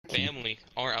family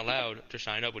aren't allowed to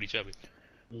sign up with each other.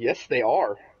 Yes, they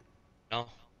are. No.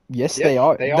 Yes, they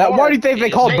are. They That, are. why do you think they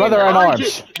call brother at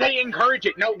arms? They encourage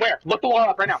it. No, where? Look the law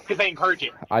up right now, because they encourage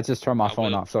it. I just turned my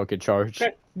phone off so it could charge.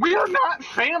 We are not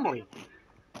family.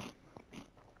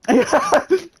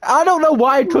 I don't know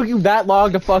why it took you that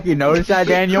long to fucking notice that,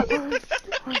 Daniel.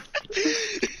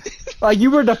 Like,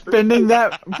 you were defending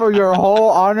that for your whole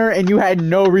honor, and you had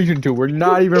no reason to. We're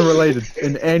not even related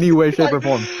in any way, shape, or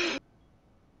form.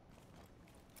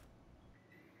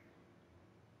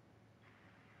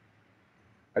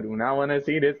 I do not want to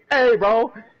see this. Hey,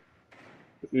 bro.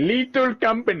 Lethal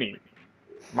company.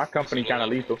 My company kind of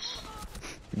lethal.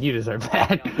 You deserve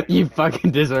that. You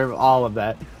fucking deserve all of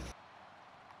that.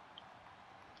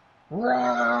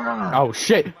 Oh,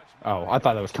 shit. Oh, I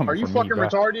thought that was coming Are you from fucking me, bro.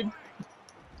 retarded?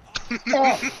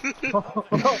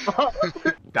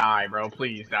 Die, bro.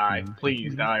 Please die.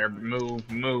 Please die or move.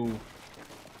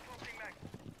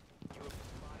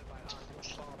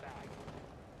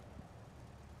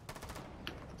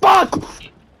 Fuck!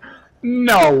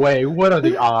 No way. What are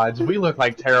the odds? We look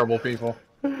like terrible people.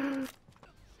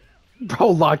 Bro,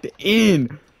 locked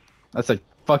in. That's a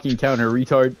fucking counter,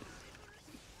 retard.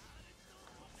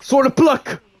 Sword of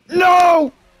pluck!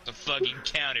 No! A fucking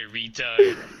counter,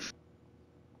 retard.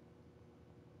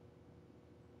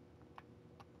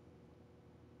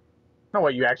 No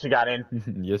way you actually got in.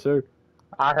 Yes, sir.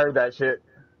 I heard that shit.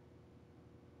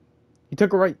 He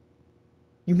took a right.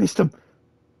 You missed him.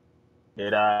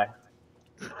 Did I?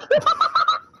 And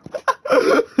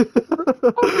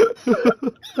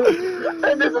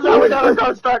this is how we got our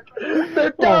car stuck.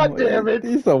 God damn it.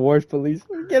 He's the worst police.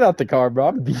 Get out the car, bro.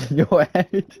 I'm beating your ass.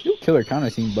 Your killer kind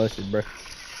of seemed busted, bro. I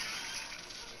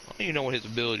don't even know what his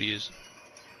ability is.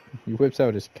 He whips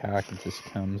out his cock and just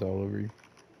comes all over you.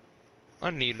 I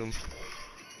need him.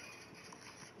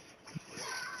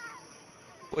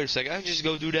 Wait a second, I just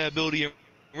go do that ability in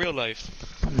real life.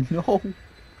 No.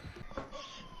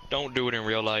 Don't do it in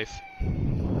real life.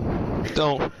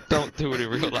 Don't do it in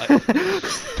real life.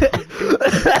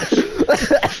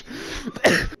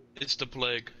 It's the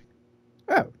plague.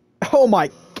 Oh my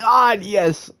god,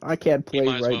 yes! I can't play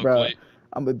might as right, well bro. quit.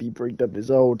 I'm gonna be bricked up this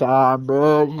whole time,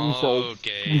 bro.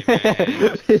 Okay,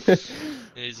 man.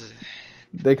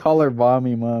 They call her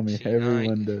Mommy Mommy. She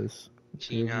Everyone does.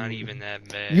 She's not even that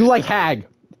bad. You like hag?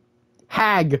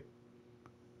 Hag.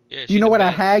 Yeah, Do you know what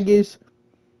a hag is?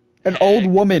 An old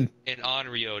woman. And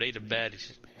Onryo, they the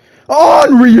baddest.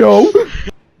 Onryo!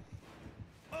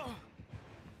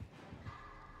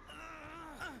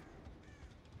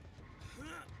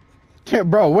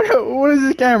 Bro, what is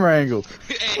this camera angle?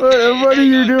 What are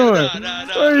you doing?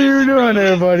 What are you doing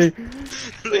there, buddy?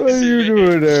 What are you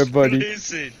doing there, buddy?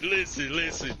 Listen.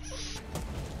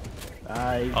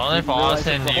 Only if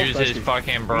Austin uses his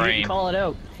fucking brain. Call it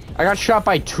out. I got shot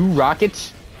by 2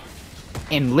 rockets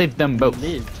and lived them both.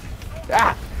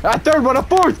 Ah! A third one, a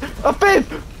fourth, a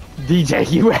fifth! DJ,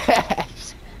 you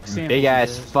ass! Big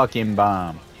ass fucking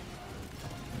bomb.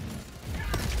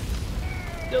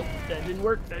 Nope, that didn't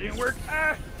work.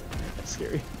 Ah! That's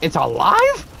scary. It's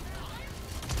alive?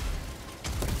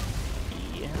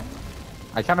 Yeah.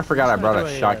 I kind of forgot I brought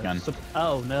a shotgun.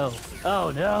 Oh no.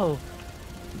 Oh no.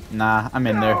 Nah, I'm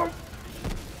in there.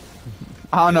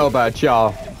 I don't know about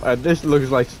y'all. This looks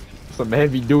like some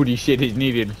heavy duty shit is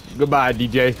needed. Goodbye,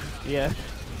 DJ. Yeah.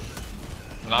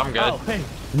 I'm good. Oh, hey.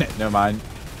 Never mind.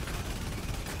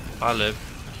 I live.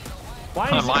 Why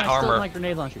is my armor. my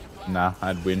grenade launcher? Nah,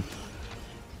 I'd win.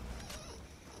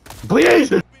 Please!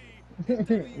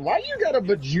 Why you got a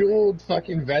bejeweled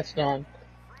fucking vest on?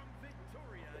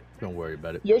 Don't worry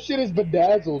about it. Your shit is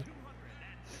bedazzled.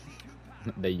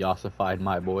 They yossified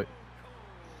my boy.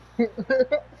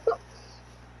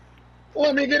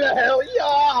 Let me get a hell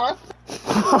yeah!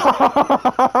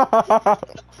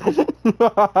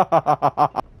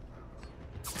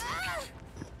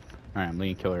 Alright, I'm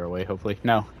leading killer away, hopefully.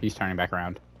 No, he's turning back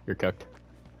around. You're cooked.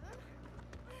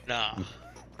 Nah.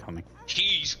 Coming.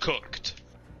 He's cooked.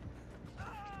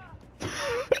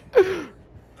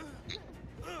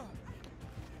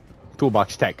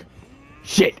 Toolbox tech.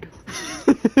 Shit!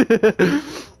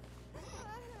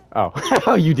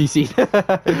 Oh, you DC'd.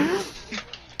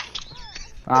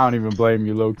 I don't even blame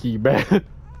you, low-key, man.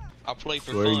 I play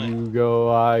for Where fun. you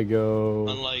go, I go.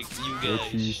 Unlike you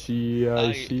What you guys. see,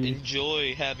 I see.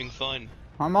 Enjoy having fun.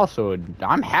 I'm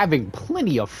having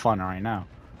plenty of fun right now.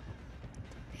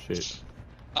 Shit.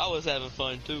 I was having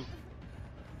fun too.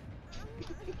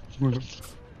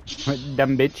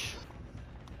 Dumb bitch.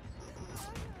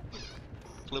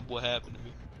 Clip what happened to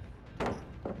me.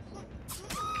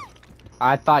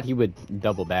 I thought he would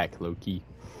double back, low key.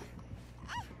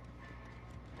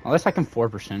 Unless I can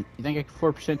 4%. You think I can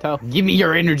 4% tell? Give me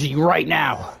your energy right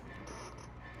now.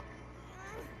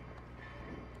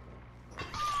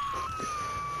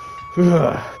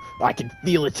 I can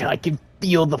feel it. I can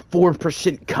feel the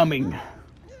 4% coming.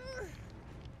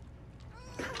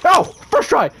 Oh, first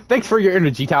try. Thanks for your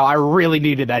energy, Tal. I really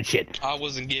needed that shit. I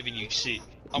wasn't giving you shit.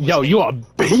 Yo, you a whole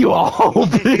bitch. You a whole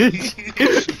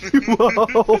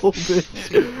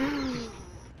bitch.